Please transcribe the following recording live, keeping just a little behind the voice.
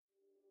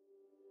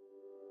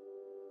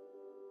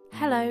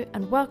Hello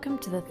and welcome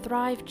to the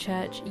Thrive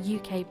Church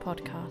UK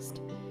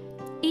podcast.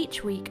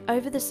 Each week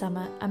over the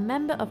summer, a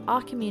member of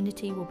our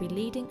community will be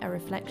leading a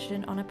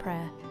reflection on a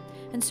prayer,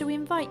 and so we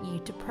invite you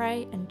to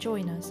pray and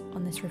join us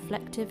on this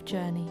reflective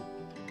journey.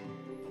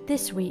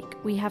 This week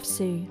we have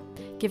Sue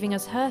giving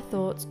us her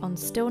thoughts on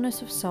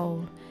Stillness of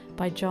Soul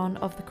by John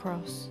of the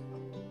Cross.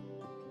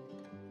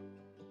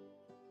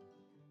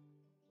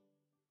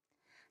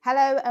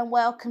 Hello and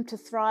welcome to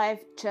Thrive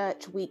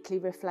Church Weekly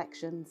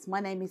Reflections. My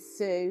name is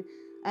Sue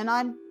and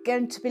I'm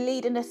going to be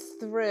leading us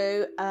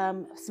through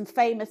some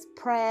famous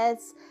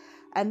prayers.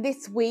 And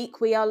this week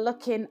we are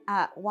looking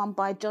at one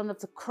by John of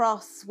the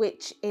Cross,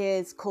 which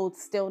is called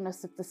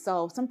Stillness of the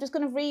Soul. So I'm just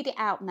going to read it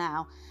out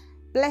now.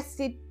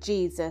 Blessed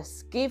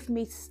Jesus, give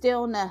me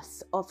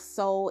stillness of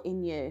soul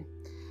in you.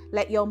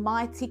 Let your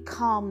mighty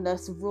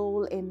calmness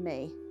rule in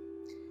me.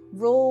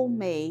 Rule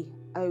me,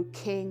 O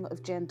King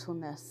of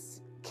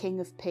gentleness, King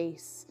of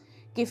peace.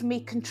 Give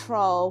me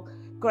control,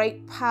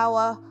 great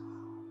power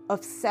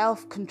of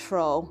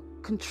self-control,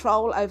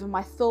 control over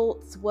my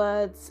thoughts,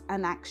 words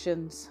and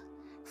actions.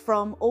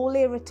 From all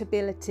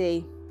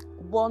irritability,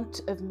 want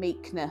of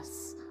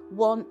meekness,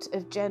 want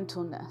of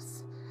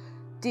gentleness.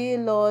 Dear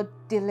Lord,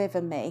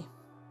 deliver me.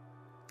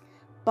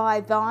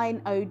 By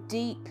thine, O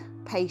deep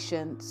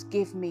patience,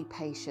 give me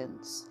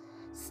patience.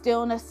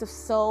 Stillness of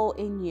soul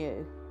in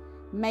you.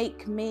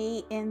 Make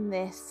me in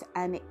this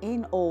and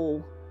in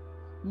all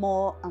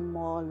more and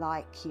more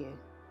like you.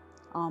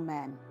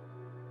 Amen.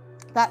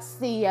 That's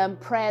the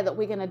prayer that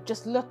we're going to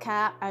just look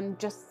at and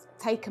just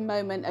take a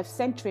moment of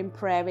centering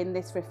prayer in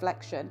this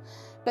reflection.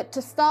 But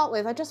to start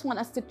with, I just want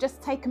us to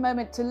just take a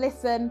moment to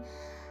listen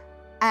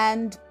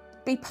and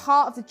be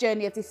part of the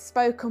journey of this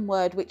spoken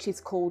word, which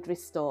is called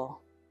restore.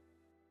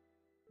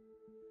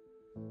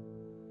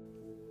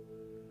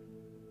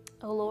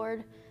 Oh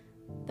Lord,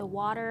 the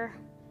water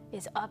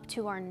is up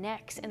to our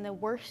necks, and the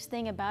worst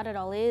thing about it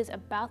all is,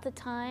 about the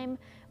time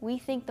we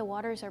think the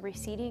waters are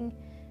receding,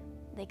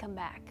 they come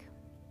back.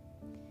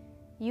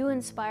 You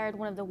inspired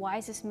one of the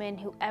wisest men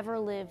who ever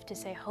lived to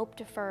say, hope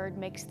deferred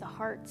makes the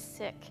heart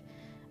sick,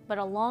 but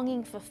a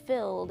longing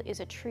fulfilled is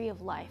a tree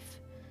of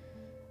life.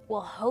 Well,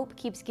 hope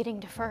keeps getting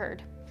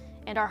deferred,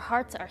 and our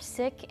hearts are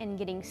sick and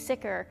getting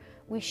sicker.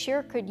 We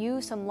sure could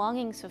use some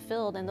longings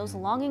fulfilled, and those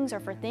longings are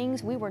for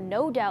things we were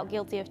no doubt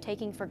guilty of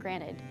taking for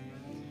granted.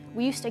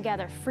 We used to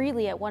gather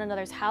freely at one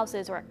another's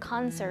houses or at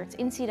concerts,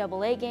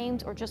 NCAA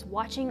games, or just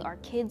watching our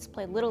kids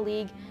play Little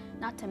League,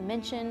 not to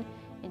mention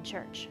in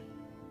church.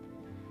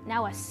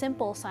 Now a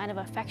simple sign of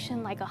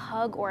affection like a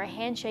hug or a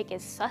handshake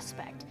is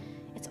suspect.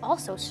 It's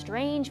also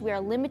strange we are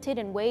limited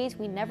in ways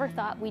we never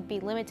thought we'd be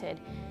limited.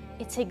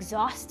 It's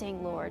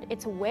exhausting, Lord.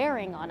 It's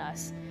wearing on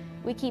us.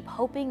 We keep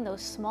hoping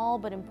those small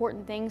but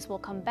important things will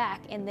come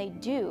back, and they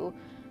do,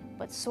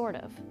 but sort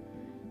of.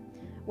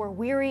 We're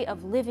weary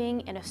of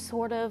living in a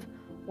sort of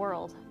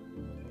world.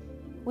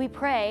 We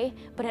pray,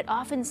 but it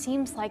often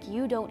seems like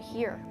you don't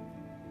hear.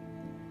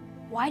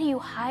 Why do you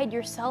hide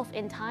yourself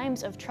in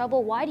times of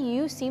trouble? Why do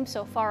you seem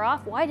so far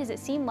off? Why does it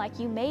seem like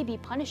you may be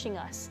punishing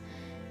us?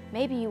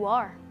 Maybe you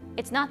are.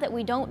 It's not that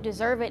we don't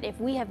deserve it. If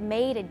we have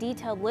made a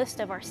detailed list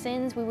of our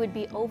sins, we would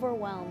be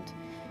overwhelmed.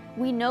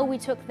 We know we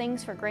took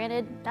things for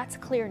granted. That's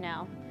clear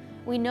now.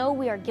 We know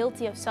we are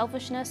guilty of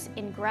selfishness,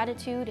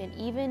 ingratitude, and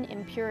even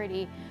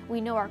impurity. We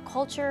know our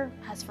culture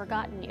has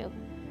forgotten you.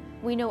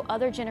 We know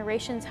other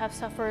generations have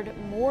suffered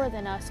more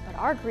than us, but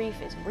our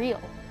grief is real.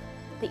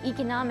 The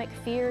economic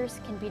fears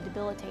can be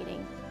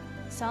debilitating.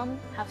 Some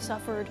have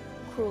suffered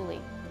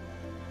cruelly.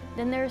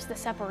 Then there's the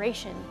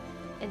separation.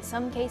 In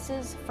some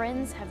cases,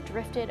 friends have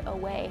drifted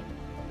away.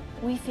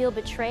 We feel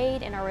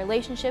betrayed and our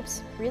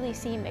relationships really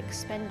seem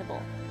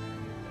expendable.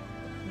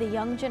 The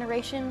young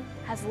generation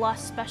has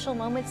lost special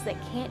moments that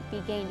can't be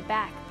gained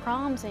back.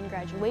 Proms and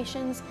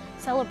graduations,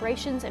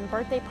 celebrations and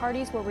birthday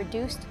parties were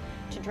reduced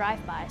to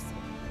drive-bys.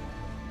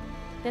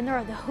 Then there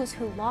are those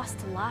who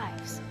lost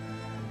lives.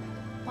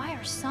 Why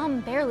are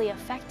some barely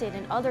affected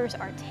and others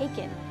are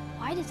taken?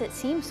 Why does it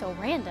seem so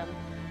random?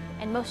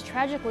 And most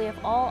tragically of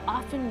all,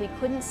 often we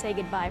couldn't say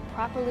goodbye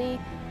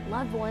properly.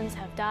 Loved ones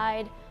have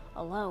died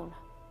alone.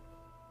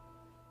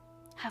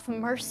 Have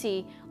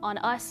mercy on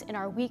us in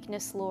our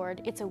weakness,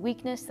 Lord. It's a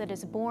weakness that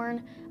is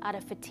born out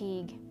of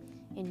fatigue.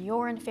 In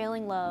your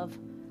unfailing love,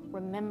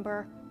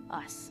 remember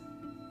us.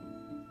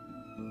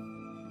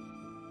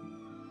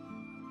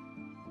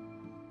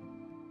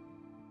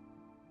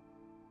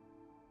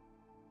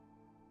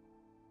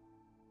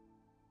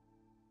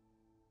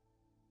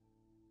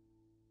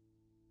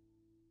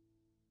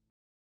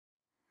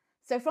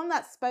 So from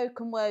that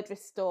spoken word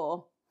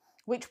restore,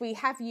 which we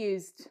have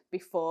used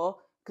before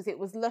because it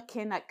was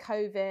looking at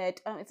COVID,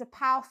 it's a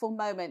powerful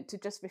moment to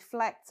just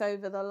reflect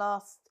over the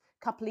last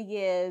couple of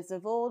years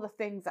of all the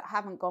things that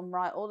haven't gone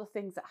right, all the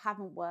things that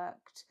haven't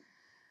worked.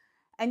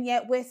 And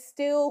yet we're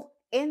still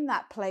in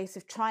that place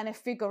of trying to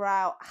figure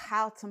out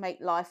how to make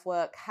life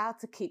work, how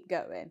to keep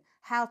going,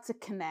 how to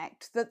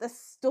connect, that the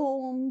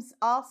storms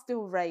are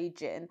still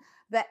raging,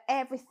 that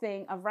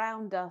everything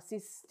around us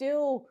is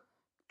still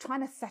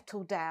trying to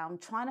settle down,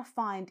 trying to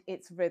find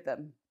its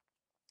rhythm.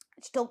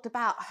 She talked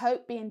about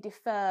hope being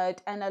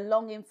deferred and a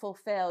longing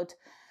fulfilled,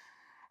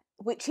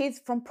 which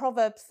is from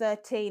Proverbs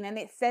 13. And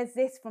it says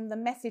this from the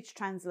Message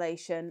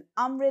translation: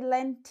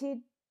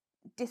 unrelenting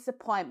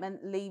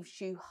disappointment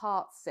leaves you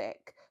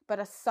heartsick, but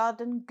a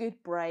sudden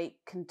good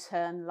break can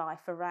turn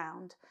life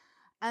around.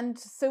 And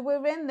so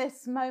we're in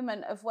this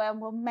moment of where,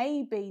 well,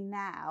 maybe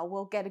now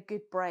we'll get a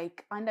good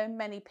break. I know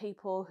many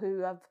people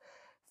who have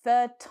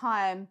third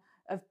time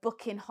of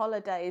booking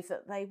holidays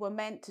that they were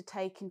meant to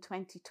take in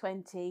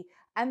 2020,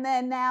 and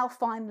they're now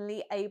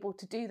finally able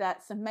to do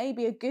that. So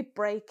maybe a good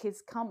break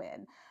is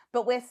coming,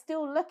 but we're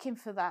still looking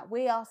for that.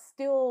 We are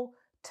still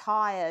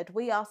tired.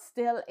 We are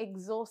still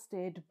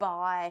exhausted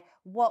by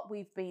what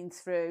we've been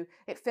through.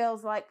 It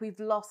feels like we've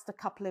lost a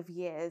couple of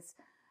years.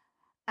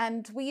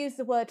 And we use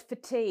the word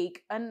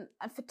fatigue, and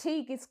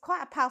fatigue is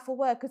quite a powerful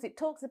word because it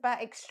talks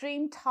about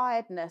extreme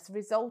tiredness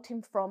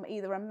resulting from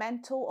either a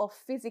mental or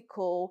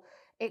physical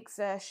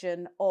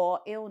exertion or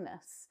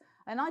illness.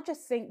 And I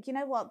just think, you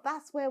know what,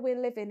 that's where we're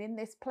living, in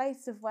this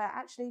place of where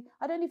actually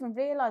I don't even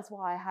realise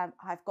why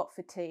I've got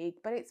fatigue,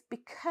 but it's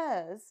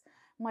because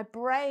my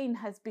brain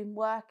has been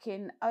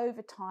working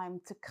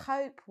overtime to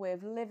cope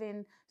with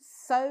living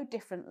so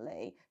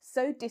differently,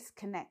 so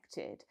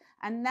disconnected.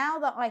 And now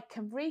that I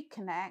can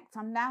reconnect,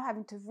 I'm now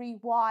having to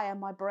rewire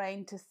my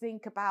brain to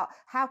think about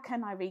how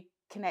can I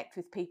reconnect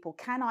with people?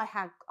 Can I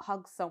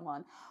hug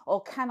someone,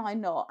 or can I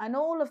not? And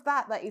all of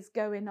that is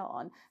going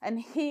on. And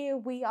here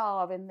we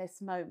are in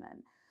this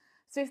moment.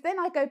 So if then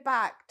I go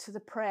back to the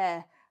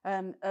prayer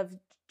of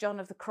John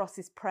of the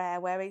Cross's prayer,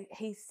 where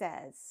he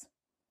says,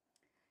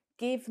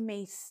 give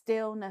me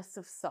stillness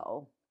of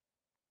soul.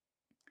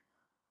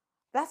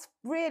 That's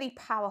really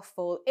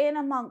powerful. In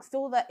amongst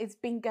all that has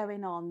been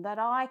going on, that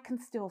I can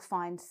still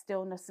find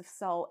stillness of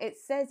soul. It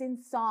says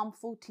in Psalm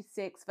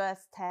 46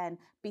 verse 10,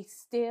 be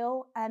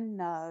still and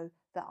know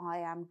that I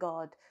am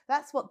God.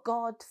 That's what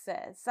God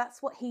says.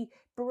 That's what he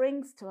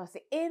brings to us.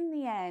 In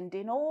the end,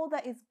 in all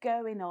that is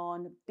going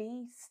on,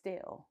 be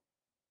still.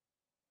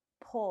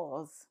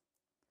 Pause.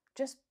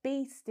 Just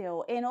be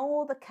still. In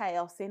all the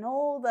chaos, in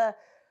all the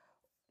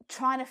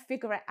trying to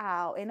figure it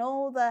out, in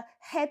all the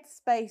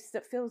headspace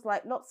that feels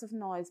like lots of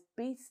noise,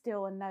 be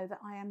still and know that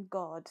I am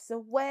God. So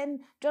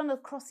when John of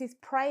the Cross is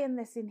praying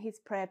this in his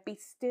prayer, be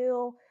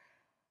still,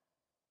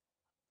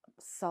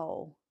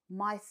 soul,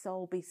 my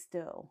soul, be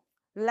still.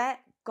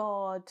 Let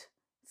God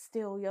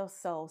still your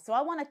soul. So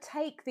I want to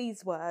take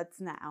these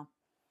words now,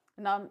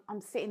 and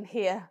I'm sitting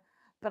here,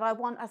 but I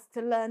want us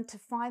to learn to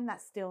find that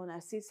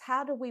stillness. Is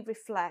how do we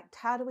reflect?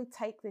 How do we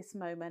take this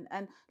moment?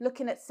 And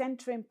looking at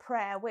centering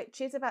prayer, which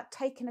is about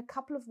taking a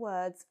couple of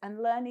words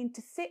and learning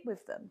to sit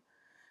with them.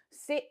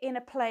 Sit in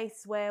a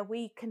place where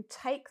we can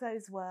take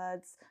those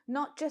words,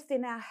 not just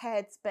in our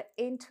heads, but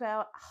into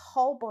our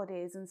whole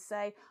bodies, and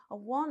say, I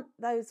want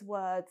those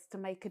words to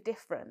make a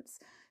difference.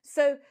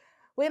 So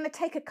we're going to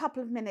take a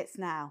couple of minutes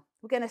now.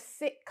 We're going to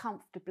sit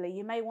comfortably.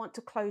 You may want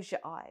to close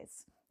your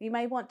eyes. You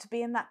may want to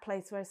be in that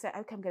place where I say,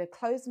 okay, I'm going to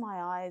close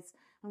my eyes.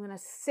 I'm going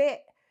to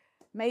sit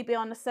maybe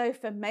on the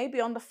sofa, maybe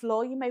on the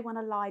floor. You may want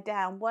to lie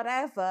down,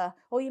 whatever.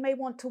 Or you may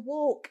want to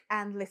walk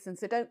and listen.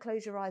 So don't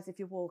close your eyes if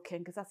you're walking,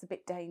 because that's a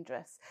bit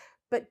dangerous.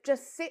 But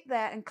just sit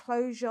there and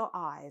close your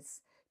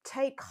eyes.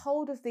 Take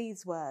hold of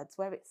these words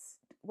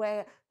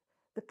where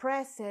the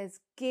prayer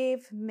says,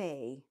 give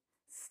me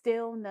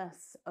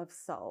stillness of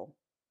soul.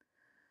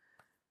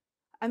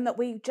 And that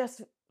we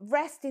just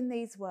rest in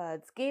these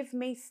words, give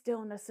me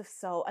stillness of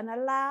soul, and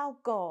allow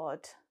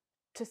God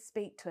to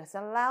speak to us.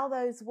 Allow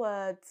those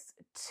words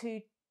to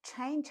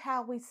change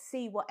how we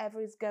see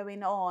whatever is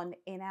going on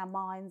in our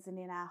minds and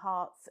in our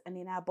hearts and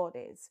in our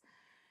bodies.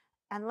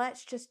 And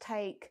let's just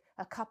take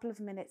a couple of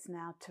minutes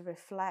now to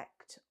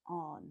reflect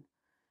on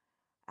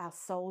our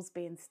souls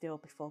being still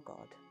before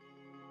God.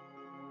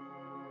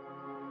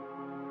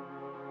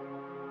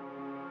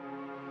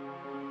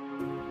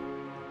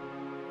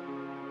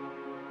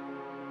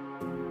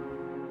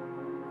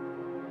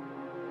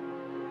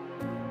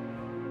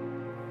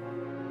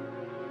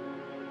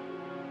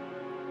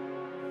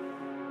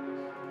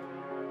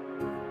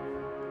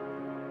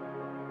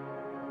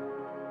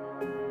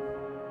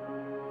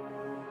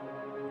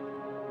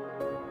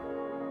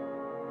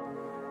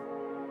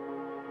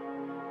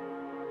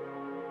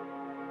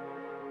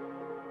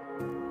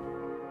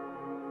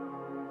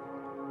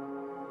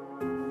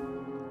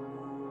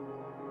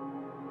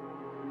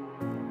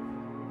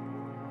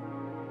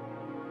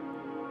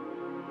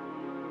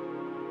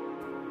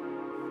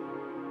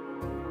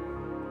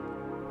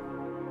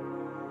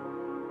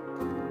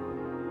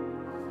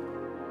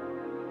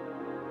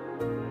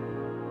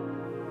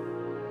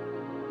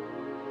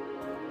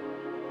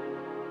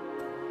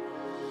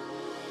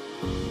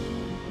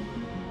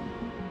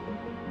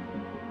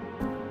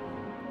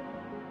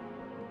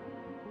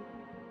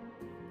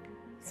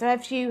 So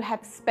as you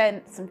have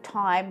spent some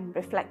time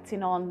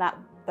reflecting on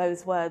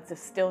those words of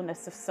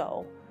stillness of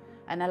soul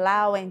and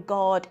allowing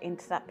God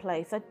into that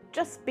place, I've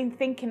just been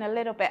thinking a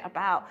little bit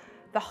about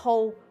the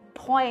whole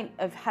point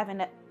of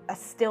having a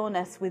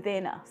stillness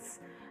within us.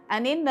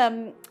 And in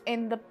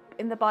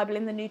the Bible,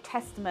 in the New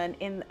Testament,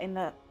 in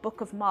the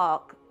book of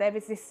Mark, there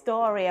is this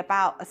story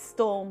about a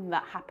storm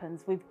that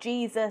happens with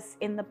Jesus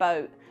in the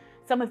boat.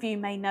 Some of you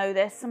may know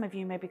this, some of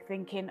you may be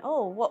thinking,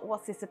 oh,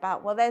 what's this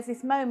about? Well, there's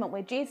this moment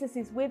where Jesus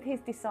is with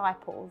his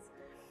disciples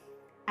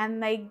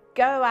and they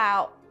go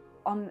out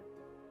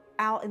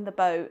in the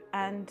boat,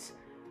 and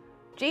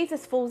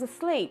Jesus falls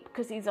asleep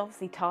because he's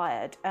obviously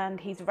tired and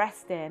he's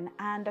resting,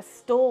 and a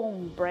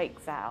storm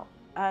breaks out.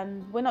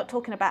 And we're not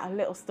talking about a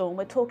little storm,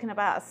 we're talking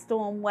about a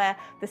storm where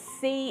the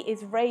sea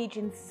is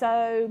raging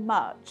so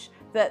much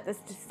that the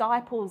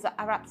disciples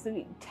are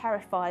absolutely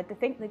terrified. They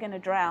think they're going to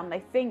drown.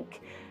 They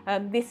think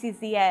this is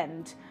the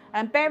end.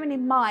 And bearing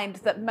in mind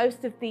that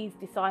most of these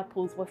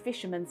disciples were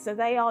fishermen, so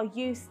they are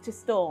used to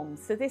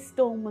storms. So this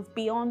storm was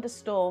beyond a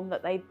storm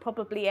that they'd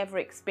probably ever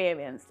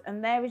experienced.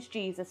 And there is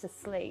Jesus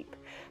asleep.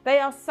 They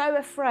are so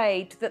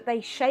afraid that they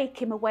shake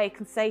him awake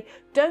and say,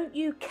 don't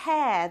you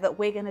care that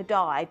we're going to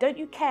die? Don't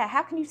you care?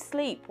 How can you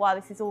sleep while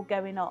this is all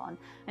going on?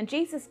 And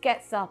Jesus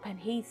gets up and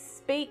he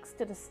speaks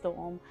to the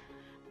storm,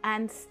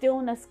 and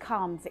stillness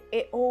comes.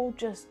 It all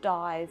just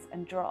dies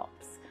and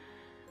drops.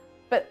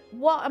 But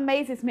what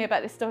amazes me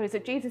about this story is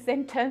that Jesus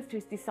then turns to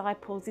his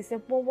disciples. He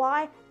said, well,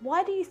 why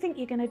do you think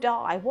you're going to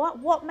die?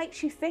 What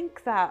makes you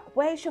think that?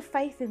 Where's your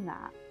faith in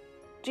that?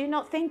 Do you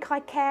not think I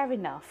care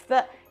enough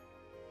that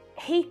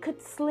he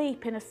could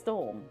sleep in a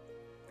storm?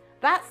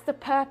 That's the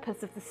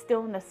purpose of the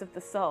stillness of the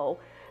soul.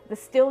 The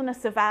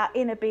stillness of our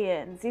inner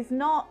beings is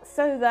not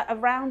so that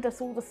around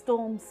us all the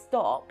storms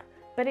stop,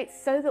 but it's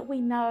so that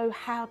we know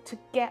how to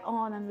get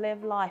on and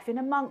live life in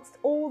amongst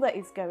all that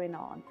is going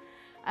on.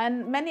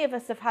 And many of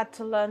us have had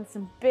to learn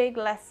some big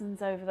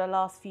lessons over the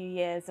last few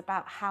years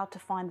about how to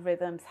find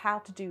rhythms, how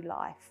to do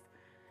life.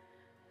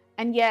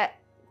 And yet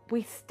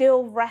we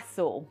still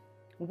wrestle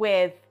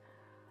with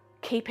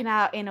keeping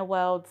our inner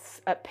worlds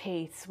at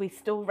peace. We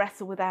still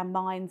wrestle with our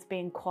minds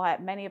being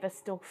quiet. Many of us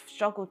still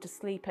struggle to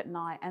sleep at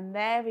night. And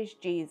there is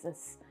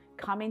Jesus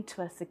coming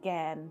to us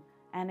again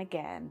and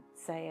again,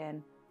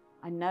 saying,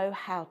 I know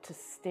how to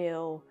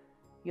still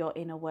your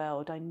inner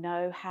world. I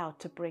know how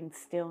to bring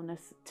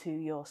stillness to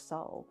your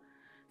soul.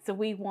 So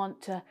we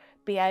want to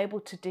be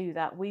able to do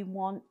that. We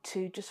want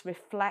to just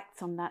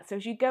reflect on that. So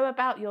as you go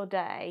about your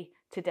day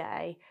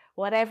today,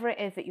 whatever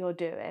it is that you're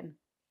doing,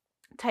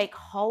 take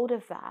hold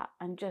of that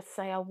and just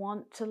say, I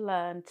want to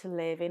learn to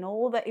live in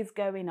all that is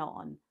going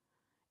on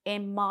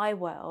in my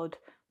world,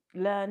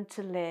 learn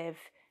to live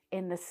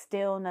in the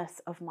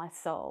stillness of my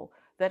soul,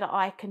 that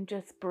I can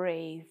just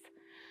breathe.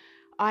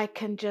 I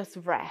can just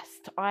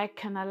rest. I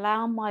can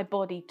allow my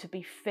body to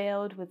be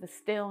filled with the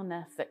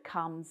stillness that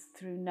comes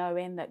through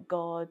knowing that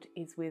God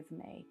is with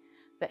me,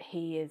 that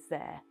he is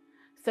there.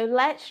 So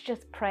let's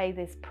just pray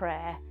this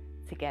prayer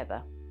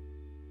together.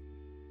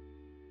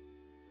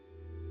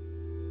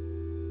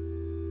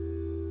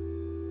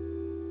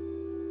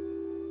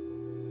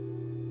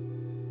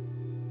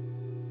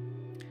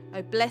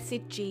 Oh,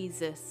 blessed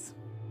Jesus,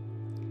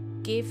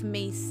 give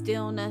me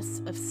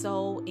stillness of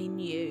soul in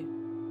you.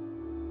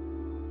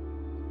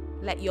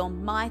 Let your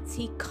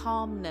mighty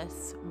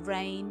calmness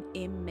reign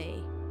in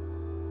me.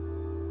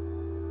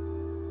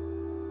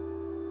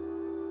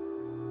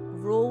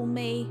 Rule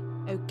me,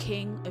 O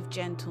King of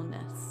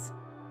gentleness,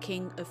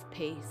 King of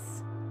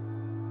peace.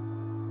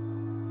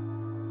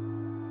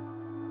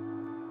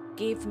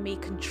 Give me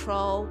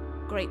control,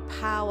 great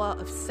power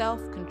of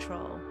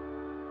self-control.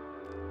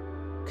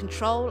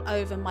 Control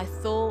over my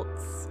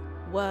thoughts,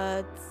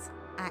 words,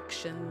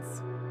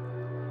 actions.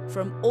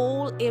 From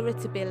all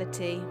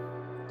irritability,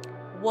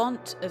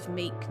 want of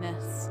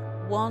meekness,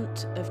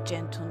 want of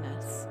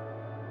gentleness.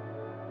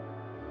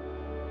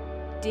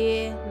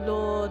 Dear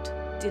Lord,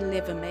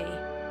 deliver me.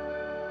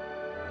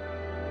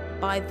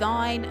 By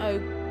thine, O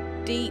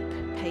deep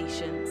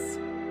patience,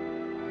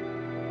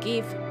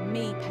 give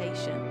me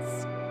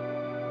patience.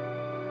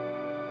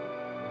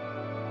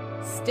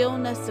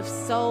 Stillness of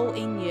soul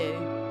in you.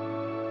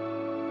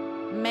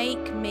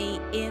 Make me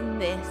in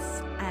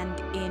this and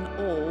in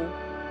all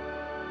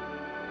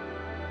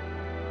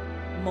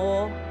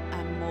more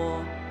and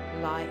more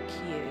like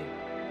you.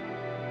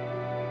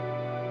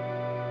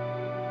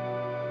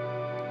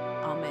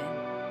 Amen.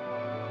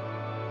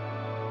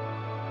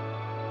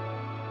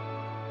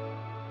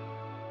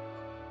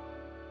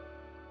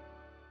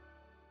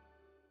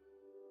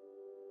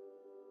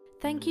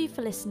 Thank you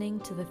for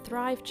listening to the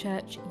Thrive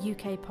Church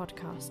UK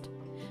podcast.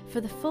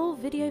 For the full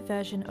video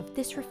version of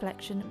this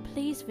reflection,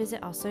 please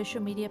visit our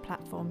social media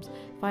platforms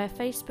via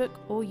Facebook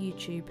or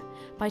YouTube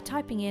by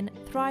typing in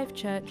Thrive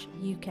Church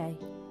UK.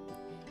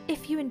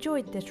 If you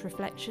enjoyed this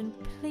reflection,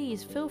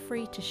 please feel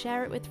free to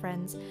share it with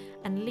friends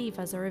and leave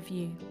us a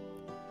review.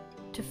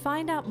 To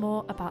find out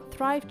more about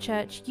Thrive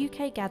Church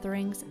UK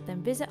gatherings,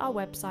 then visit our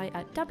website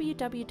at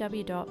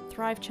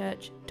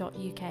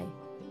www.thrivechurch.uk.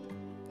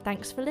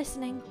 Thanks for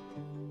listening.